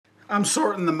I'm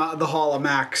sorting the Hall of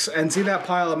Macs, and see that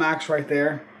pile of Macs right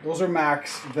there? Those are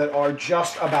Macs that are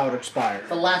just about expired.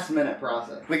 It's a last-minute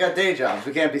process. We got day jobs.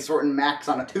 We can't be sorting Macs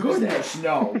on a Tuesday. Goodness,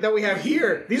 no. That we have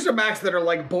here, these are Macs that are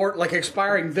like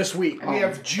expiring this week. We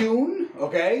have June,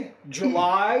 okay,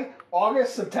 July,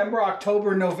 August, September,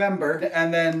 October, November,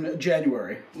 and then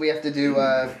January. We have to do,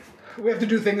 We have to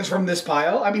do things from this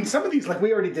pile. I mean, some of these, like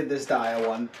we already did this dial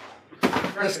one.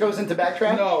 This goes into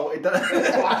BagTrash? No, it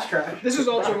doesn't. BoxTrash. This is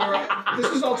also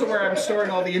where I'm storing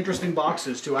all the interesting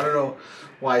boxes too. I don't know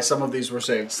why some of these were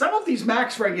saved. Some of these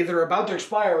Macs, Frankie, that are about to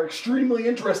expire are extremely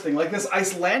interesting, like this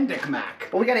Icelandic Mac.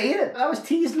 Well, we gotta eat it. I was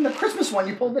teased in the Christmas one.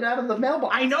 You pulled it out of the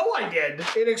mailbox. I know I did.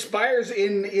 It expires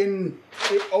in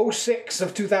 06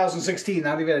 of 2016,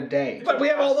 not even a day. But we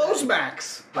have all those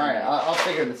Macs. All right, I'll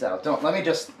figure this out. Let me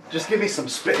just give me some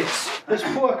space. This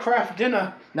poor Kraft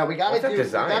dinner. No, we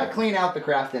gotta clean out the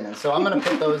Kraft dinners, so I'm gonna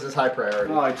put those as high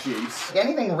priority. Oh, jeez.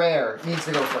 Anything rare needs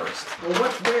to go first. Well,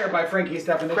 what's rare by Frankie's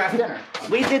definition? Kraft dinner.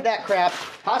 We did that crap.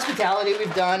 Hospitality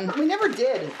we've done. We never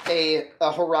did a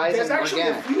Horizon There's actually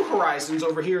organic. a few Horizons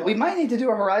over here. We might need to do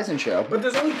a Horizon show. But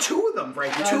there's only 2 of them,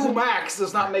 Frankie. 2 Macs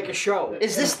does not make a show.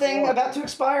 Is this thing about to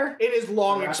expire? It is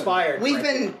long expired. We've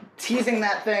Frankie. been teasing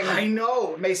that thing. I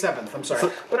know. May 7th, I'm sorry.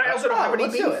 But I also don't have any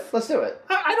beef. Let's do it.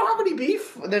 I don't have any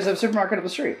beef. There's a supermarket up the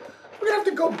street. We're going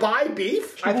to have to go buy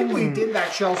beef. I think we did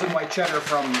that shells and white cheddar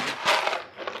from...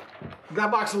 That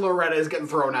box of Loretta is getting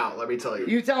thrown out, let me tell you.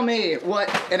 You tell me what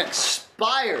an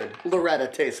expired Loretta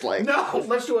tastes like. No,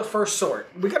 let's do a first sort.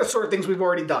 We got to sort things we've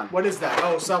already done. What is that?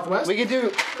 Oh, Southwest? We could do...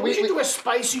 We should do a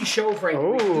spicy show, Frankie.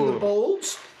 We should do the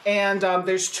bolds. And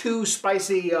there's 2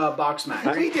 spicy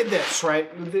BoxMac. We did this,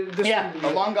 right? Yeah,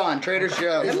 a long gone. Trader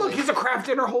Joe's. And look, here's a Kraft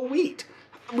dinner whole wheat.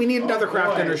 We need another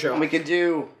Kraft dinner show. We could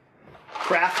do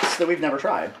crafts that we've never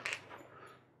tried.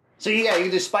 So yeah, you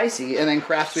do spicy and then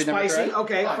crafts we've never tried. Spicy,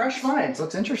 okay. Fresh finds.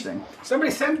 Looks interesting. Somebody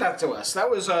sent that to us. That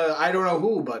was, I don't know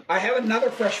who, but I have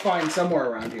another fresh find somewhere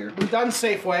around here. We've done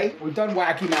Safeway. We've done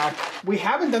Wacky Mac. We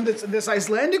haven't done this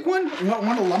Icelandic one. You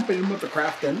want to lump it in with the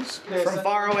Kraft dinners? From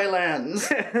faraway lands.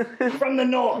 From the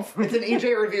north. It's an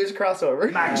EJ Reviews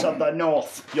crossover. Max of the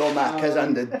north. Your Mac has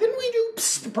ended. Didn't we do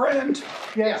Psst, brand?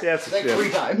 Yes. Like 3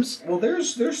 times. Well,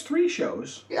 there's 3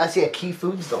 shows. I see a Key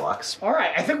Foods Deluxe. All right,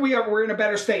 I think we're in a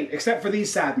better state, except for these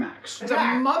sad Macs. It's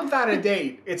a month out of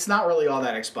date. It's not really all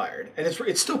that expired, and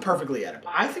it's still perfectly edible.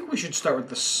 I think we should start with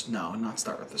the not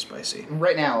start with the spicy.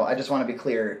 Right now, I just want to be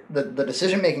clear: the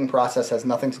decision-making process has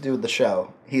nothing to do with the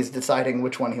show. He's deciding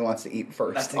which one he wants to eat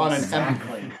first. That's on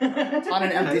exactly.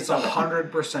 an empty That's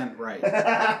 100% right.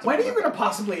 When are you going to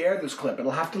possibly air this clip?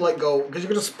 It'll have to go because you're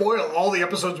going to spoil all the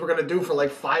episodes we're going to do for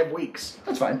 5 weeks.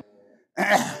 That's fine.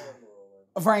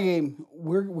 Frankie,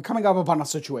 we're coming up upon a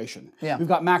situation. Yeah. We've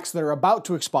got Macs that are about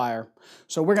to expire,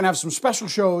 so we're going to have some special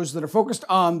shows that are focused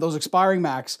on those expiring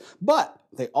Macs, but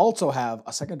they also have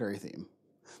a secondary theme.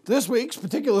 This week's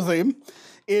particular theme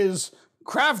is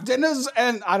Kraft dinners,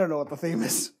 and I don't know what the theme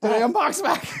is. Did I unbox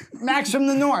Mac? Macs from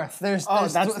the north. There's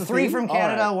that's the 3 theme? from All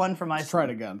Canada, right. 1 from Let's try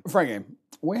Iceland. it again. Frankie,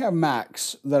 we have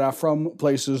Macs that are from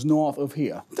places north of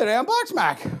here. Did I unbox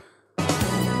Mac?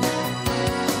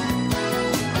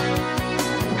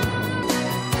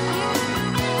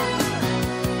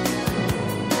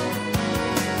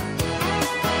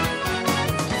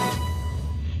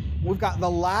 We've got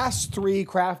the last 3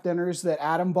 Kraft dinners that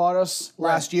Adam bought us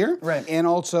last year. Right. And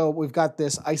also, we've got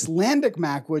this Icelandic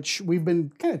Mac, which we've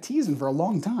been kind of teasing for a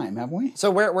long time, haven't we? So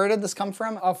where did this come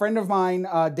from? A friend of mine,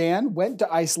 Dan, went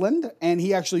to Iceland, and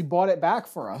he actually bought it back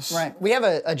for us. Right. We have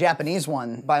a Japanese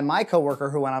one by my coworker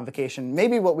who went on vacation.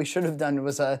 Maybe what we should have done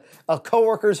was a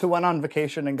coworkers who went on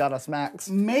vacation and got us Macs.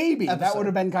 Maybe. That would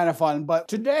have been kind of fun. But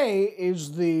today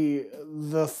is the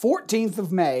 14th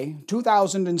of May,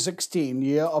 2016,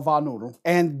 year of our noodle.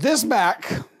 And this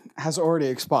Mac has already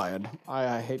expired.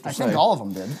 I hate to say. I think all of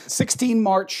them did. 16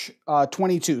 March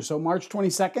 22. So March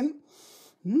 22nd.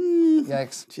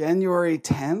 Yikes. January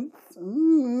 10th.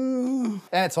 And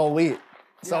it's whole wheat.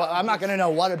 So I'm not going to know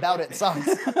what about it sucks.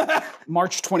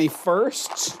 March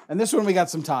 21st. And this one we got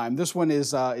some time. This one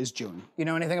is June. You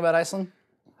know anything about Iceland?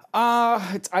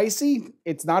 It's icy.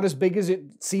 It's not as big as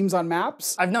it seems on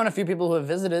maps. I've known a few people who have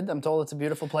visited. I'm told it's a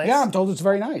beautiful place. Yeah, I'm told it's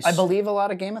very nice. I believe a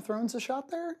lot of Game of Thrones is shot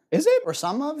there. Is it? Or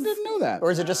some of? Didn't know that. Or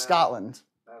is it just Scotland?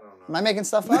 I don't know. Am I making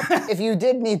stuff up? If you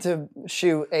did need to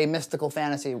shoot a mystical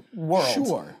fantasy world,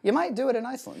 Sure. you might do it in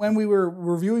Iceland. When we were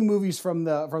reviewing movies from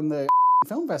the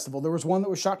film festival, there was one that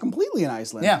was shot completely in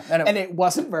Iceland. Yeah, and it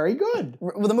wasn't very good.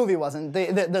 Well, the movie wasn't.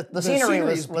 The scenery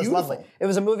was beautiful. lovely. It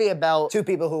was a movie about two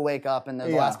people who wake up and they're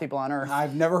the last people on Earth.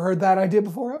 I've never heard that idea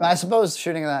before. I suppose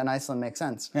shooting that in Iceland makes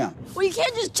sense. Yeah. Well, you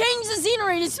can't just change the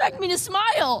scenery and expect me to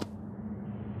smile.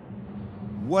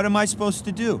 What am I supposed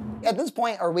to do? At this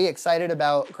point, are we excited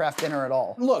about Kraft dinner at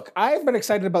all? Look, I've been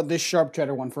excited about this sharp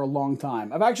cheddar one for a long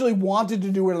time. I've actually wanted to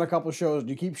do it in a couple shows, and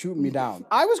you keep shooting me down.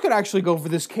 I was going to actually go for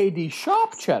this KD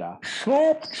sharp cheddar.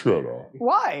 Sharp cheddar.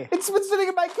 Why? It's been sitting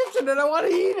in my kitchen, and I want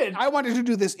to eat it. I wanted to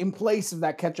do this in place of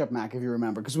that ketchup mac, if you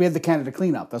remember, because we had the Canada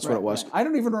cleanup. That's what it was. Right. I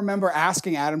don't even remember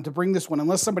asking Adam to bring this one,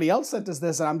 unless somebody else sent us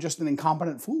this, and I'm just an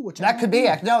incompetent fool. Which that could be.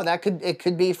 No, it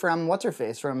could be from what's her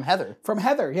face, from Heather. From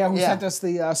Heather, yeah, who sent us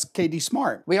the KD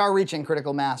Smart. We are reaching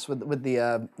critical mass with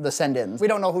the send-ins. We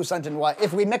don't know who sent in what.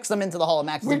 If we mix them into the Hall of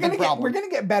Max, it's a big problem. We're gonna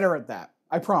get better at that.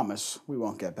 I promise we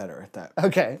won't get better at that.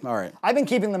 Okay. All right. I've been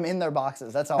keeping them in their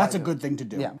boxes. That's a good thing to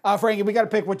do. Yeah. Frankie, we got to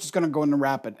pick which is going to go in the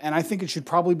rapid, and I think it should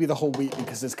probably be the whole wheat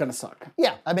because it's going to suck.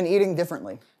 Yeah. I've been eating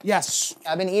differently. Yes.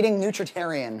 I've been eating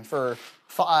nutritarian for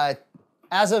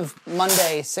as of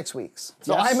Monday 6 weeks.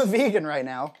 So I'm a vegan right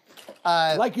now.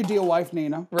 Like your dear wife,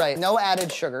 Nina. Right. No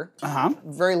added sugar.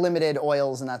 Very limited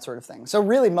oils and that sort of thing. So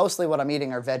really, mostly what I'm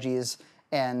eating are veggies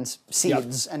and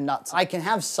seeds and nuts. I can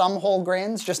have some whole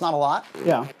grains, just not a lot.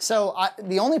 Yeah. So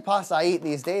the only pasta I eat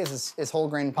these days is whole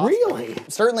grain pasta. Really?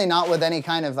 Certainly not with any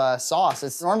kind of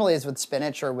sauce. Normally it's with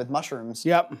spinach or with mushrooms.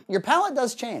 Yep. Your palate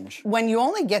does change. When you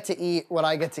only get to eat what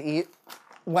I get to eat,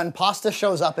 when pasta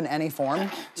shows up in any form,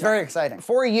 it's very exciting.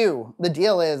 For you, the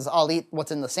deal is I'll eat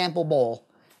what's in the sample bowl,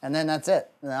 and then that's it.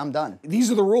 And I'm done.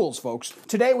 These are the rules, folks.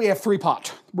 Today we have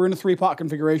 3-pot. We're in a 3-pot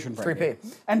configuration, Frankie.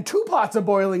 3P. And 2 pots of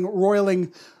boiling,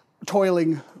 roiling,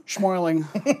 toiling, schmoiling.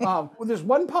 There's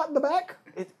 1 pot in the back.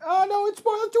 No, it's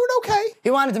boiling, doing okay.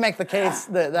 He wanted to make the case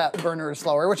that that burner is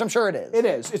slower, which I'm sure it is. It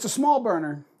is. It's a small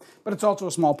burner, but it's also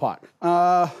a small pot.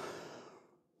 What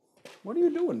are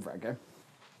you doing, Frankie?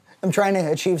 I'm trying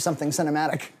to achieve something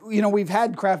cinematic. You know, we've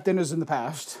had Kraft dinners in the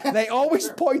past. They always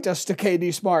point us to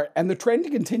KD Smart, and the trend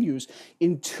continues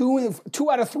in 2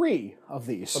 out of 3 of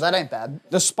these. Well, that ain't bad.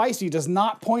 The spicy does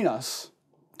not point us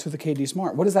to the KD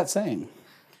Smart. What is that saying?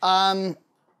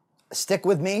 Stick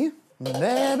with me.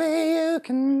 Baby, you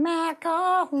can mac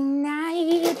all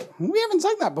night. We haven't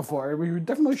sung that before. We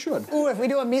definitely should. Ooh, if we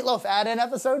do a meatloaf add-in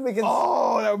episode, we can...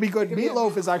 Oh, that would be good.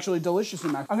 Meatloaf is actually delicious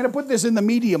in that. I'm going to put this in the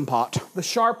medium pot. The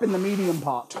sharp in the medium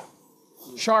pot.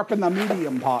 Sharp in the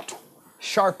medium pot.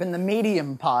 Sharp in the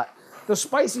medium pot. The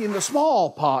spicy in the small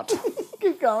pot.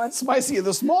 Keep going. Spicy in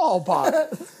the small pot.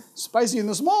 Spicy in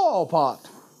the small pot.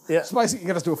 Yeah. Spicy, you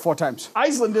gotta do it 4 times.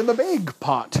 Iceland in the big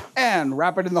pot. And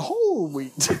wrap it in the whole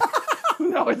wheat.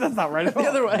 No, that's not right at all. The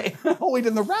other way. Whole wheat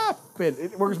in the rapid.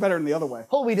 It works better in the other way.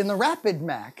 Whole wheat in the rapid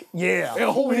mac. Yeah.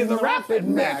 Whole wheat in the rapid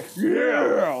mac.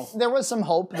 Yeah. There was some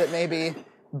hope that maybe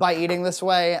by eating this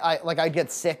way, I'd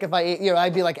get sick if I ate,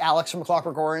 I'd be like Alex from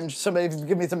Clockwork Orange. Somebody would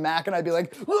give me some mac and I'd be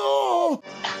like, oh!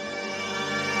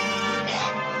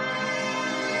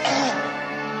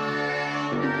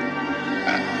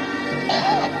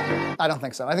 I don't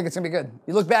think so. I think it's gonna be good.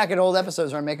 You look back at old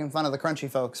episodes where I'm making fun of the crunchy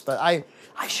folks, but I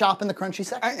shop in the crunchy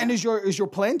section. And is your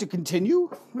plan to continue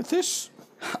with this?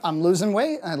 I'm losing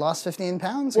weight. I lost 15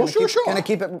 pounds. Well, sure. Gonna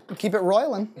keep it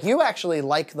roiling. You actually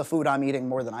like the food I'm eating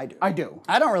more than I do. I do.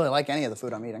 I don't really like any of the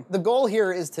food I'm eating. The goal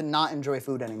here is to not enjoy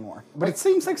food anymore. But it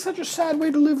seems like such a sad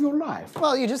way to live your life.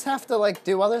 Well, you just have to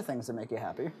do other things that make you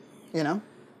happy.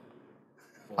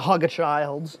 Hug a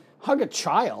child. Hug a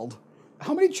child?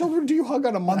 How many children do you hug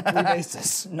on a monthly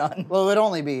basis? None. Well, it would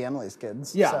only be Emily's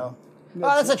kids. Yeah. So.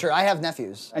 That's not true. I have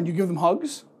nephews. And you give them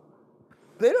hugs?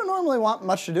 They don't normally want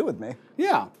much to do with me.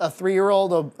 Yeah. A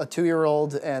 3-year-old, a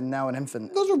 2-year-old, and now an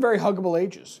infant. Those are very huggable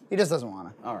ages. He just doesn't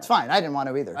want to. All right. It's fine. I didn't want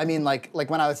to either. I mean, like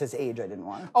when I was his age, I didn't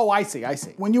want to. Oh, I see.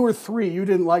 When you were 3, you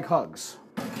didn't like hugs.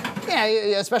 Yeah,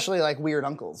 especially like weird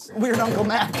uncles. Weird Uncle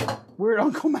Mac. Weird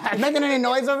Uncle Mac. Making any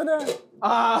noise over there?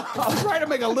 I'll try to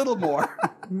make a little more.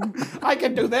 I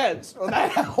can do this. Will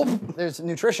that help? There's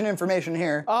nutrition information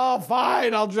here. Oh,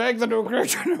 fine. I'll check the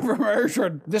nutrition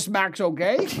information. This Mac's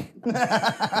okay?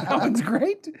 That one's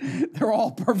great. They're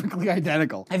all perfectly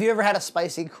identical. Have you ever had a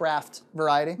spicy Kraft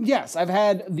variety? Yes, I've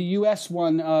had the U.S.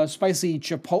 one, spicy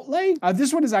chipotle.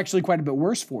 This one is actually quite a bit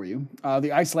worse for you,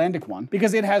 the Icelandic one,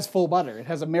 because it has full butter. It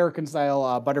has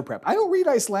American-style butter prep. I don't read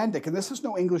Icelandic, and this has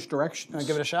no English directions. Want to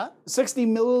give it a shot? 60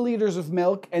 milliliters of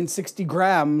milk and 60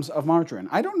 grams of margarine.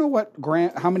 I don't know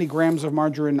how many grams of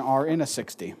margarine are in a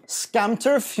 60.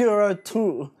 Skamter Führer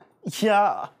 2.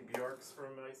 Yeah. Bjork's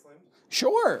from Iceland?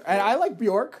 Sure, and I like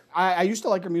Bjork. I used to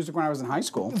like her music when I was in high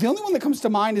school. The only one that comes to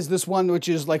mind is this one, which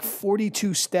is like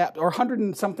 42 steps, or 100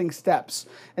 and something steps,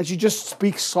 and she just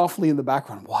speaks softly in the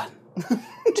background. 1, 2,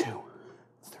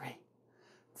 3,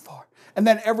 4. And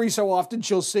then every so often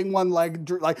she'll sing one like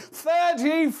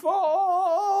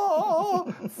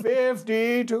 34,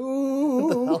 52. What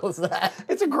the hell is that?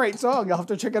 It's a great song. You'll have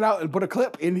to check it out and put a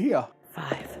clip in here.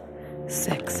 5,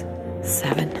 6,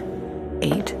 7,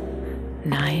 8,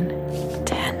 9,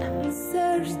 10.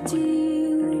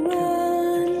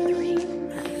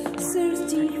 31,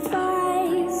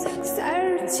 35,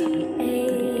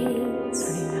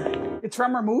 38. It's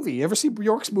from her movie. You ever see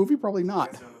Bjork's movie? Probably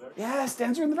not. Yes,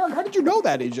 Dancer in the Dark. How did you know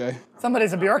that, AJ?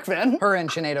 Somebody's a Bjork fan. Her and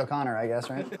Sinead O'Connor, I guess,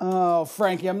 right? Oh,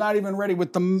 Frankie, I'm not even ready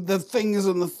with the things,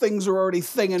 and the things are already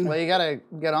thinging. Well, you gotta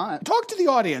get on it. Talk to the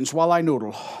audience while I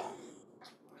noodle.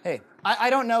 Hey,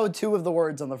 I don't know 2 of the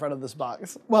words on the front of this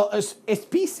box. Well,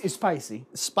 piece is spicy.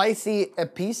 Spicy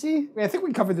epici? I think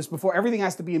we covered this before. Everything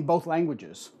has to be in both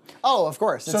languages. Oh, of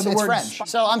course. It's, the it's word French.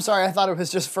 So I'm sorry, I thought it was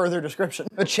just further description.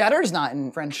 But cheddar's not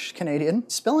in French Canadian.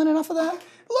 Spilling enough of that?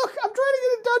 Look, I'm trying to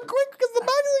get it done quick because the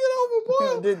bag is going to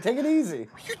overboil. Dude, take it easy.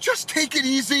 You just take it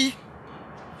easy.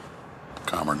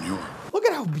 Calmer than you are. Look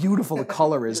at how beautiful the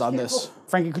color is on this.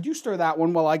 Frankie, could you stir that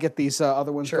one while I get these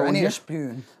other ones Sure, going I need here? a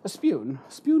spoon. A spoon.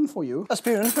 A spoon for you. A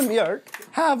spoon from Bjork.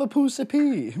 Have a pussy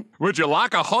pea. Would you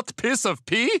like a hot piece of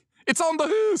pea? It's on the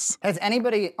hoose. Has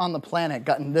anybody on the planet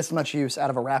gotten this much use out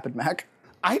of a Rapid Mac?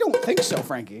 I don't think so,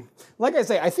 Frankie. Like I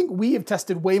say, I think we have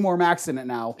tested way more Macs in it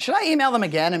now. Should I email them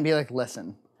again and be like,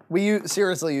 listen, we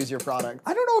seriously use your product?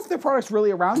 I don't know if their product's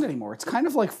really around anymore. It's kind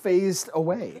of like phased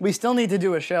away. We still need to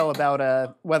do a show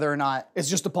about whether or not... It's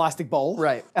just a plastic bowl.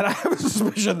 Right. And I have a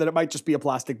suspicion that it might just be a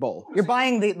plastic bowl. You're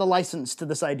buying the license to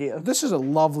this idea. This is a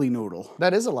lovely noodle.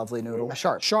 That is a lovely noodle. A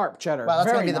sharp. Sharp cheddar. Wow, that's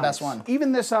Very gonna be the nice. best one.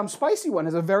 Even this spicy one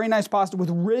has a very nice pasta with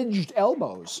ridged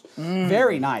elbows.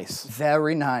 Very nice.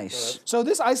 Very nice. So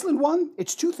this Iceland one,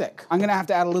 it's too thick. I'm gonna have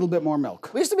to add a little bit more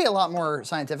milk. We used to be a lot more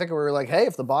scientific where we were like, hey,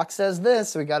 if the box says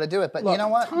this, we gotta do it. But Look, you know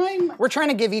what? time- We're trying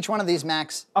to give each one of these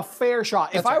Macs A fair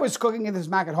shot. If I right. was cooking in this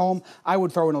mac at home, I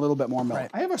would throw in a little bit more milk.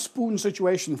 Right. I have a spoon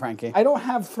situation, Frankie. I don't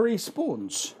have 3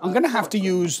 spoons. I'm gonna have to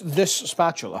use this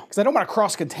spatula because I don't want to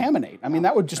cross-contaminate. I mean,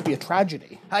 that would just be a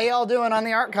tragedy. How y'all doing on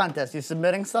the art contest? You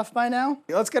submitting stuff by now?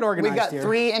 Let's get organized We've got here.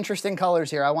 3 interesting colors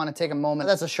here. I want to take a moment.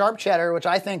 That's a sharp cheddar, which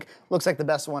I think looks like the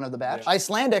best one of the batch.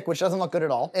 Icelandic, which doesn't look good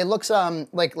at all. It looks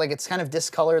like it's kind of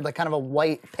discolored, like kind of a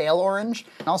white pale orange.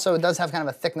 And also, it does have kind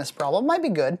of a thickness problem. Might be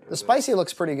good. The spicy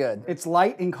looks pretty good. It's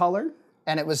light in color.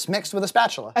 And it was mixed with a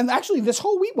spatula. And actually, this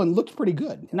whole wheat one looked pretty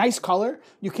good. Nice color.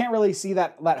 You can't really see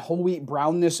that whole wheat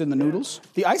brownness in the noodles.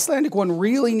 The Icelandic one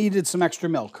really needed some extra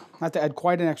milk. I had to add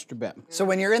quite an extra bit. So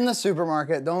when you're in the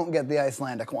supermarket, don't get the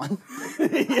Icelandic one.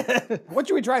 What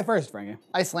should we try first, Frankie?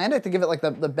 Icelandic to give it like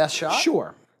the best shot?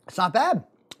 Sure. It's not bad.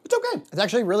 It's okay. It's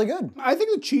actually really good. I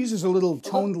think the cheese is a little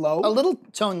toned low. A little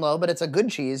tone low, but it's a good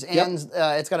cheese, and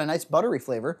it's got a nice buttery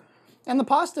flavor. And the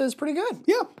pasta is pretty good.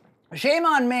 Yeah. Shame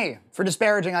on me for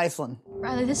disparaging Iceland.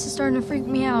 Riley, this is starting to freak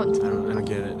me out. I don't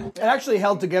get it. It actually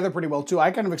held together pretty well, too.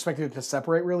 I kind of expected it to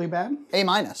separate really bad.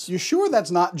 A-. You sure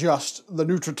that's not just the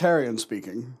nutritarian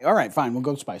speaking? All right, fine. We'll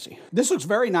go spicy. This looks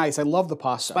very nice. I love the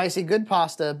pasta. Spicy, good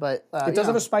pasta, but It does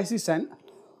have a spicy scent.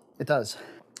 It does.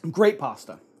 Great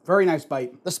pasta. Very nice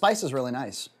bite. The spice is really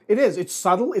nice. It is. It's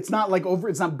subtle. It's not like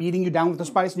it's not beating you down with the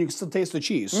spice, and you can still taste the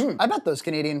cheese. I bet those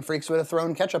Canadian freaks would have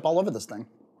thrown ketchup all over this thing.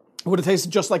 It would have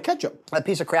tasted just like ketchup. That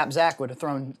piece of crap Zach would have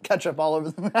thrown ketchup all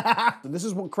over them. This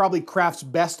is probably Kraft's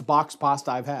best box pasta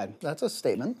I've had. That's a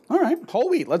statement. All right, whole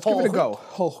wheat. Let's give Whole it a wheat. go.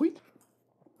 Whole wheat.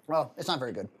 Well, it's not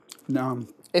very good. No.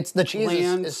 It's the cheese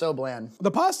Bland. is so bland. The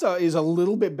pasta is a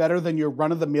little bit better than your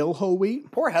run-of-the-mill whole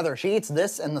wheat. Poor Heather, she eats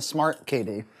this and the Smart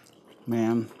KD.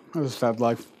 Man, that was a sad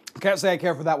life. Can't say I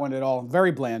care for that one at all.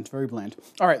 Very bland, very bland.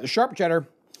 All right, the sharp cheddar.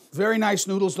 Very nice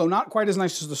noodles, though not quite as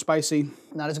nice as the spicy.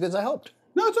 Not as good as I hoped.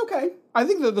 No, it's okay. I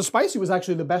think that the spicy was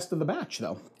actually the best of the batch,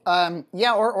 though.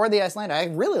 Yeah, or the Icelandic. I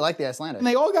really like the Icelandic. And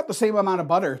they all got the same amount of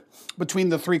butter between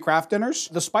the 3 Kraft dinners.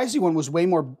 The spicy one was way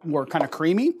more kind of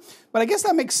creamy, but I guess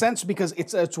that makes sense because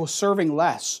it's serving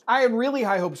less. I had really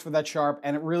high hopes for that sharp,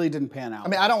 and it really didn't pan out. I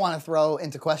mean, I don't want to throw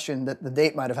into question that the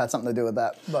date might have had something to do with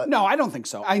that, but No, I don't think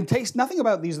so. I taste nothing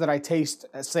about these that I taste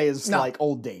say is like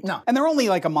old date. No. And they're only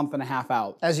like a month and a half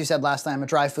out. as you said last time, a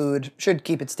dry food should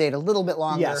keep its date a little bit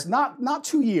longer. Yes, not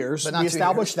 2 years. But not we 2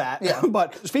 established years. that. Yeah.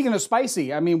 But speaking of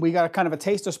spicy, I mean, we got a kind of a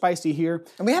taste of spicy here.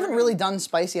 And we haven't really done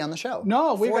spicy on the show.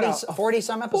 No, we've 40, got a 40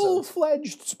 some episodes.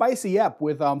 full-fledged spicy ep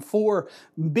with 4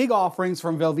 big offerings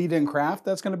from Velveeta and Kraft.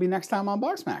 That's going to be next time on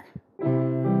BoxMac.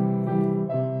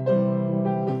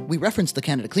 We referenced the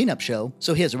Canada Cleanup Show,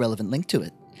 so here's a relevant link to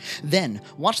it. Then,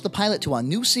 watch the pilot to our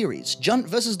new series, Junt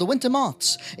vs. the Winter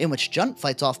Moths, in which Junt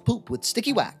fights off poop with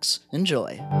sticky wax.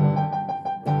 Enjoy.